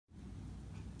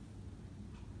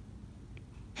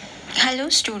Hello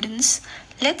students,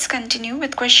 let's continue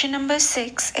with question number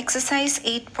 6, exercise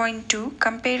 8.2,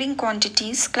 comparing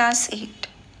quantities, class 8.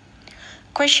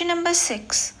 Question number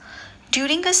 6.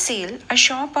 During a sale, a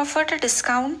shop offered a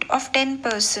discount of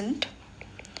 10%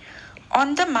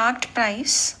 on the marked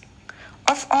price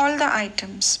of all the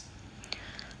items.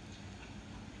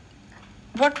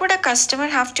 What would a customer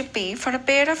have to pay for a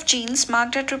pair of jeans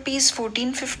marked at rupees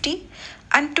 1450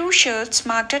 and two shirts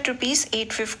marked at rupees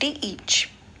 850 each?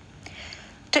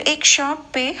 तो एक shop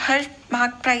पे हर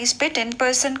mark price पे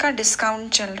 10% का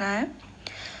discount चल रहा है.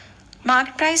 Mark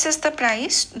price is the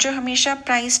price जो हमेशा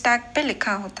प्राइस टैग पे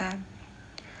लिखा होता है.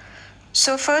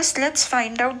 So first let's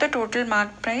find out the total mark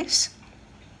price.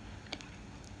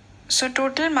 So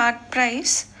total mark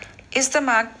price is the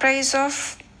mark price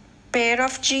of pair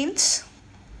of jeans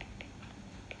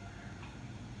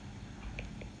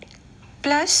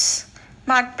plus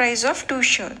mark price of to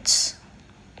shirts.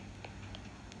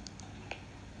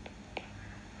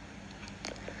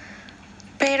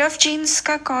 Pair of jeans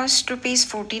का cost rupees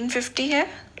 1450 है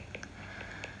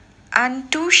and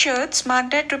to shirts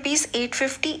marked eight rupees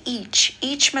 850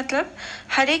 each मतलब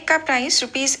हर एक का price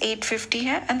rupees 850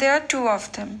 है and there are two of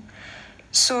them,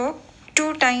 so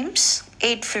 2 times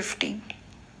 850,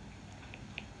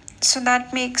 so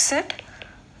that makes it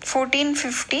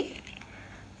 1450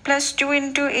 plus 2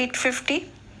 into 850,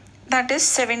 that is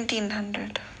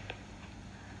 1700.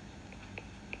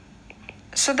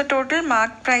 So the total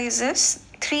mark price is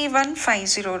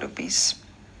 3150 rupees.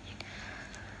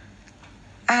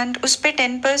 And उस पे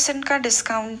 10% का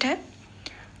discount है.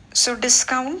 So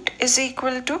discount is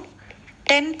equal to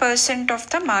 10% of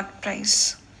the mark price.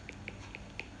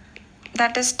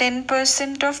 That is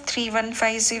 10% of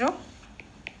 3150,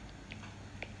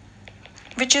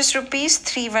 which is rupees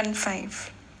 315.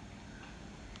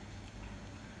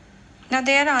 Now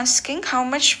they are asking how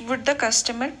much would the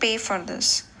customer pay for this.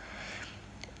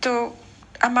 तो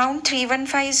amount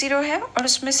 3150 है और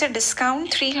उसमें से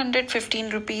discount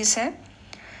 315 rupees है.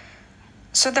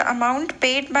 So the amount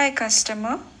paid by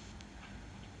customer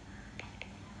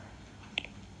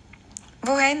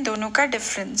वो है इन दोनों का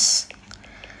difference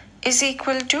is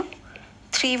equal to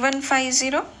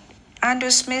 3150 and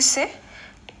उसमें से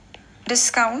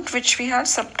discount which we are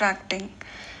subtracting,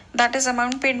 that is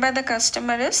amount paid by the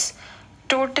customer is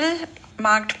total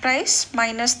marked price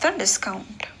minus the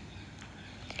discount.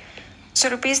 So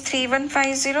rupees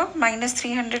 3150 minus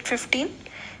 315,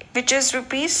 which is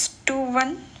rupees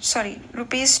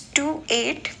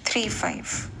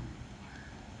 2835.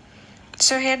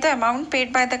 So here the amount paid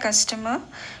by the customer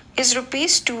is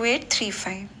rupees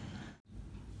 2835.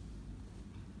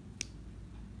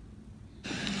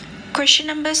 Question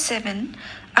number 7.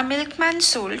 A milkman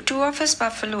sold 2 of his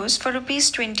buffaloes for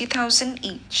rupees 20,000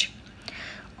 each.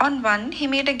 On one, he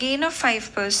made a gain of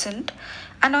 5%.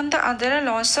 And on the other a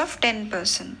loss of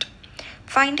 10%.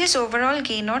 Find his overall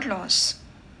gain or loss.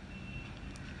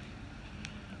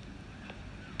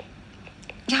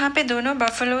 यहाँ पे दोनों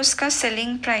बफलोस का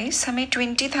selling price हमें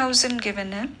 20,000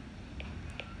 given है.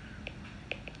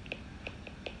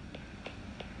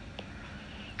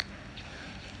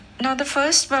 Now the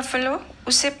first buffalo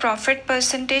उसे profit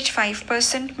percentage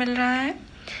 5% मिल रहा है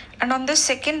and on the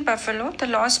second buffalo the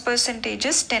loss percentage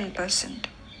is 10%.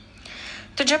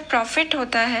 तो जब प्रॉफिट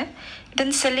होता है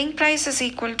then selling price is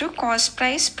equal to cost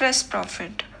price plus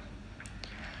profit.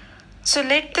 So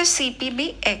let the CP B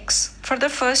x for the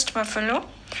first buffalo.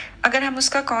 अगर हम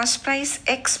उसका cost price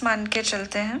x मान के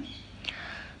चलते हैं,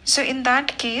 सो in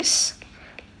that case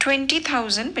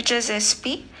 20,000 which is S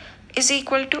P is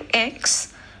equal to x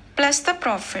plus the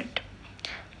profit.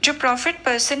 जो profit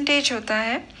percentage होता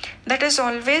है that is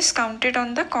always counted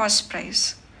on the cost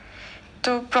price.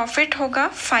 तो प्रॉफिट होगा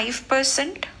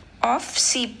 5% of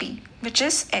CP which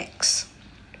is x.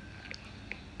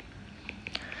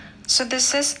 So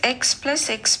this is x plus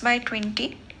x by 20.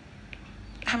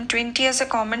 हम 20 as a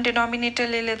common denominator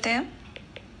ले लेते हैं.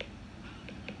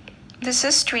 This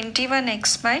is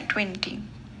 21x by 20.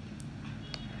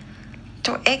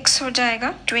 तो x हो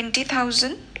जाएगा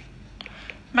 20,000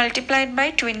 मल्टीप्लाइड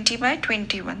बाई 20 बाई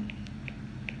 21.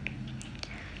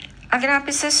 अगर आप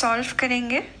इसे सॉल्व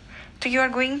करेंगे तो you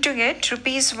are going to get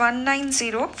rupees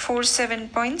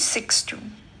 19047.62.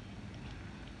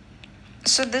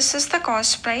 So this is the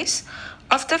cost price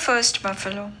of the first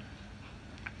buffalo.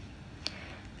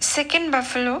 Second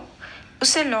buffalo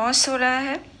उसे लॉस हो रहा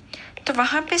है तो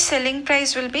वहाँ पे selling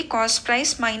price will be cost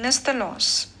price minus the loss.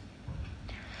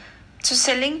 So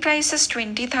selling price is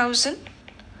 20,000.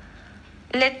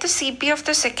 Let the CP of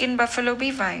the second buffalo be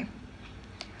Y.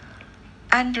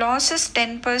 And loss is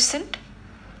 10%.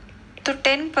 तो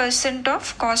 10%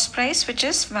 of cost price which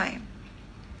is y.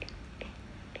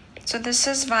 So this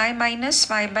is y minus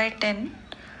y by 10.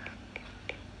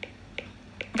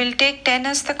 We'll take 10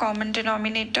 as the common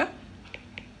denominator.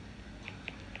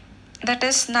 That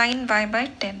is 9y by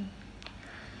 10.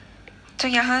 So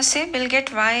यहाँ से we'll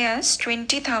get y as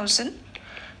 20,000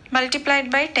 multiplied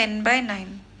by 10 by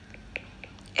 9.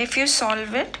 If you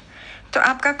solve it, तो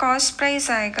आपका cost price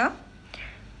आएगा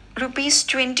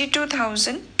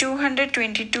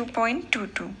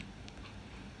 ₹22,222.22.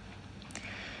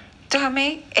 तो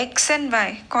हमें x and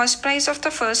y cost price of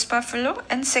the first buffalo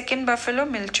and second buffalo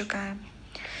मिल चुका है.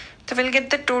 तो we'll get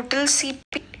the total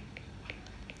CP,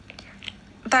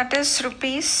 that is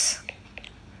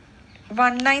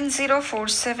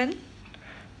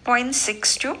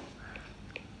 ₹19047.62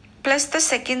 plus the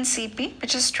second CP,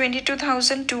 which is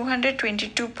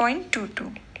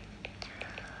 22,222.22.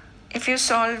 If you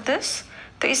solve this,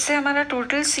 तो इससे हमारा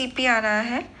total CP आ रहा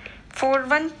है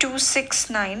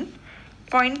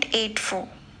 41269.84.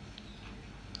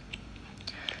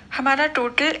 हमारा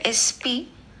total SP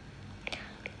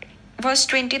was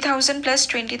 20,000 plus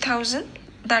 20,000,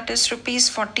 that is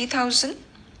 ₹40,000,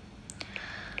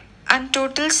 and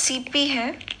total CP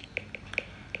है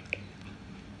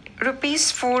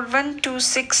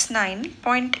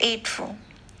 ₹41269.84.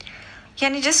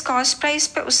 यानी जिस कॉस्ट प्राइस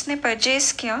पे उसने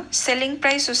परचेज किया, सेलिंग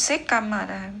प्राइस उससे कम आ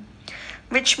रहा है,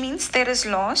 which means there is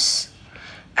loss,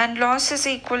 and loss is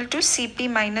equal to CP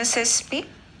minus SP,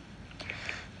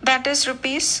 that is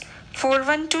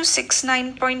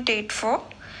 ₹41269.84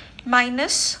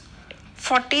 minus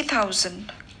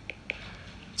 40,000.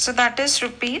 So that is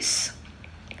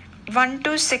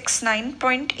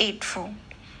 ₹1269.84.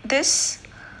 This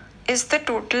is the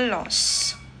total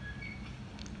loss.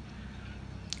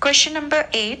 Question number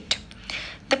 8.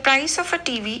 The price of a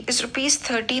TV is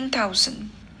 ₹13,000.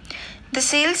 The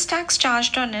sales tax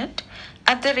charged on it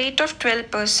at the rate of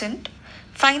 12%.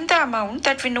 Find the amount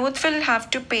that Vinod will have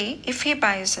to pay if he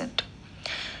buys it.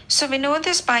 So Vinod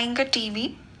is buying a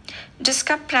TV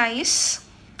जिसका price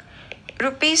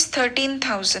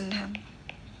 ₹13,000 है,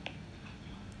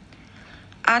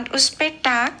 and उस पे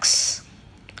tax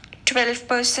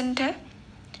 12% है.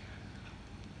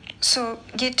 सो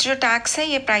ये जो tax है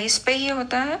ये price पे ही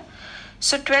होता है.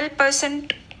 सो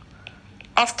 12%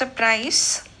 of the price,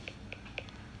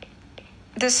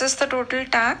 this is the total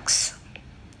tax,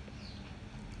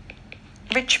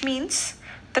 which means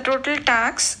the total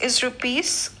tax is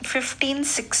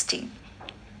 ₹1560.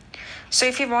 So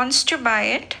if he wants to buy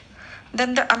it,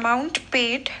 then the amount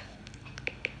paid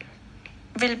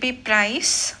will be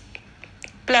price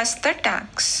plus the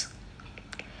tax.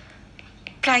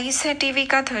 Price है TV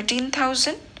का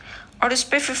 13,000 और उस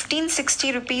पे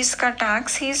 1560 rupees का tax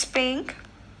he is paying.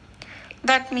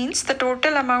 That means the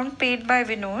total amount paid by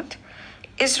Vinod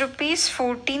is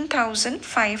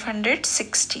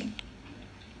 ₹14,560.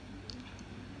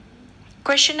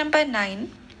 Question number 9.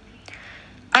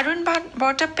 Arun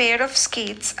bought a pair of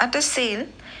skates at a sale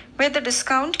where the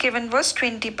discount given was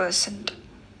 20%.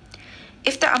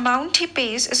 If the amount he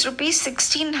pays is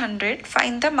 ₹1,600,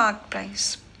 find the mark price.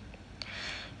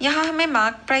 यहाँ हमें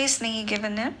mark price नहीं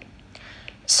given है,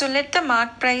 so let the mark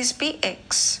price be X.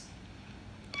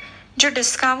 जो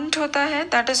discount होता है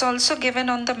that is also given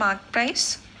on the mark price.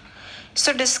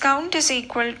 So discount is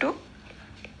equal to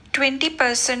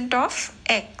 20% of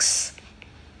X.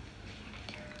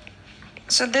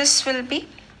 So this will be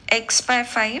X by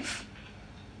 5.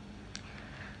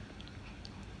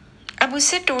 अब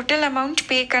उसे total amount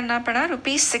pay करना पड़ा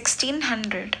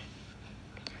 ₹1,600.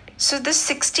 So this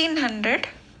 1,600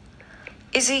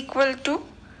 is equal to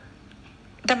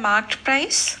the marked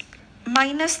price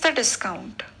minus the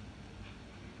discount.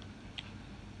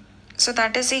 So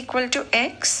that is equal to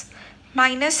X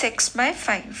minus X by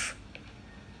 5.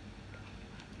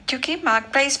 क्योंकि mark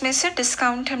price में से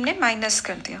discount हमने minus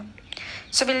कर दिया.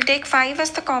 So we'll take 5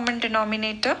 as the common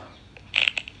denominator.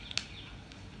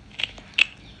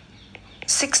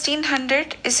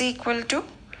 1,600 is equal to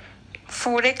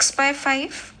 4x by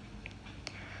 5.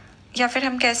 या फिर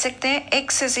हम कह सकते हैं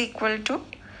x is equal to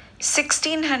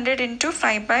 1,600 into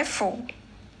 5 by 4.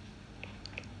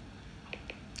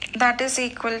 That is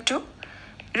equal to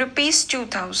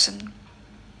 ₹2,000.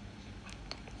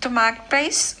 तो मार्क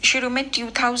प्राइस शुरू में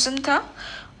 2,000 था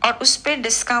और उस पे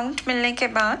डिस्काउंट मिलने के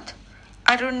बाद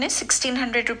अरुण ने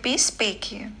 1,600 rupees पे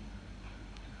किए.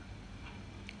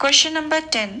 Question number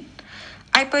 10.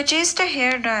 I purchased a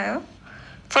hair dryer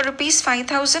for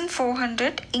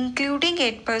 ₹5,400 including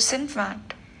 8% VAT.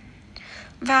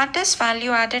 VAT is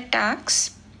value added tax.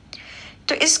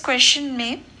 तो इस क्वेश्चन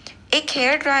में एक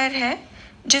हेयर ड्रायर है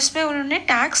जिसमें उन्होंने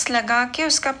टैक्स लगा के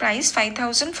उसका प्राइस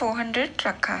 5,400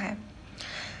 रखा है.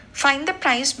 Find the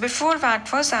price before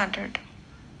VAT was added.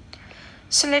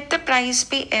 So let the price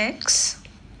be X,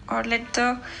 or let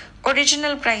the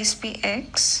original price be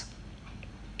X.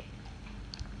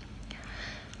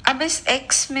 अब इस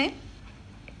X में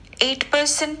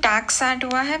 8% टैक्स ऐड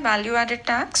हुआ है, value added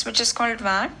tax, which is called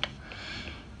VAT.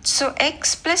 So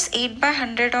X plus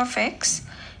 8/100 of X,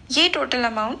 ये total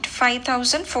amount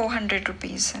 5,400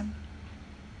 rupees है.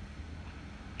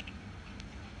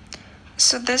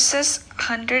 So this is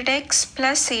 100x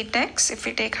plus 8x. If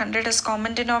we take 100 as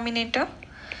common denominator,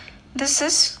 this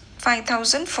is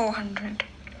 5,400.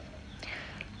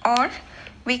 Or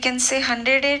we can say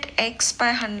 108x by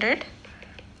 100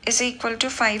 is equal to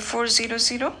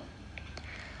 5400.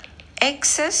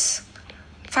 X is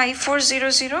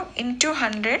 5400 into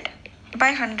 100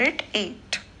 by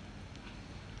 108.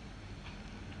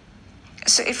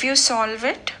 So if you solve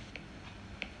it,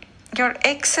 your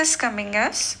X is coming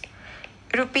as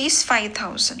rupees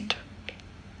 5,000,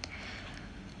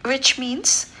 which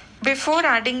means before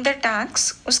adding the tax,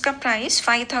 uska price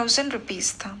 5,000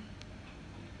 rupees tha.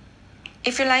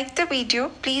 If you like the video,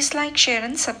 please like, share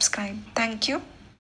and subscribe. Thank you.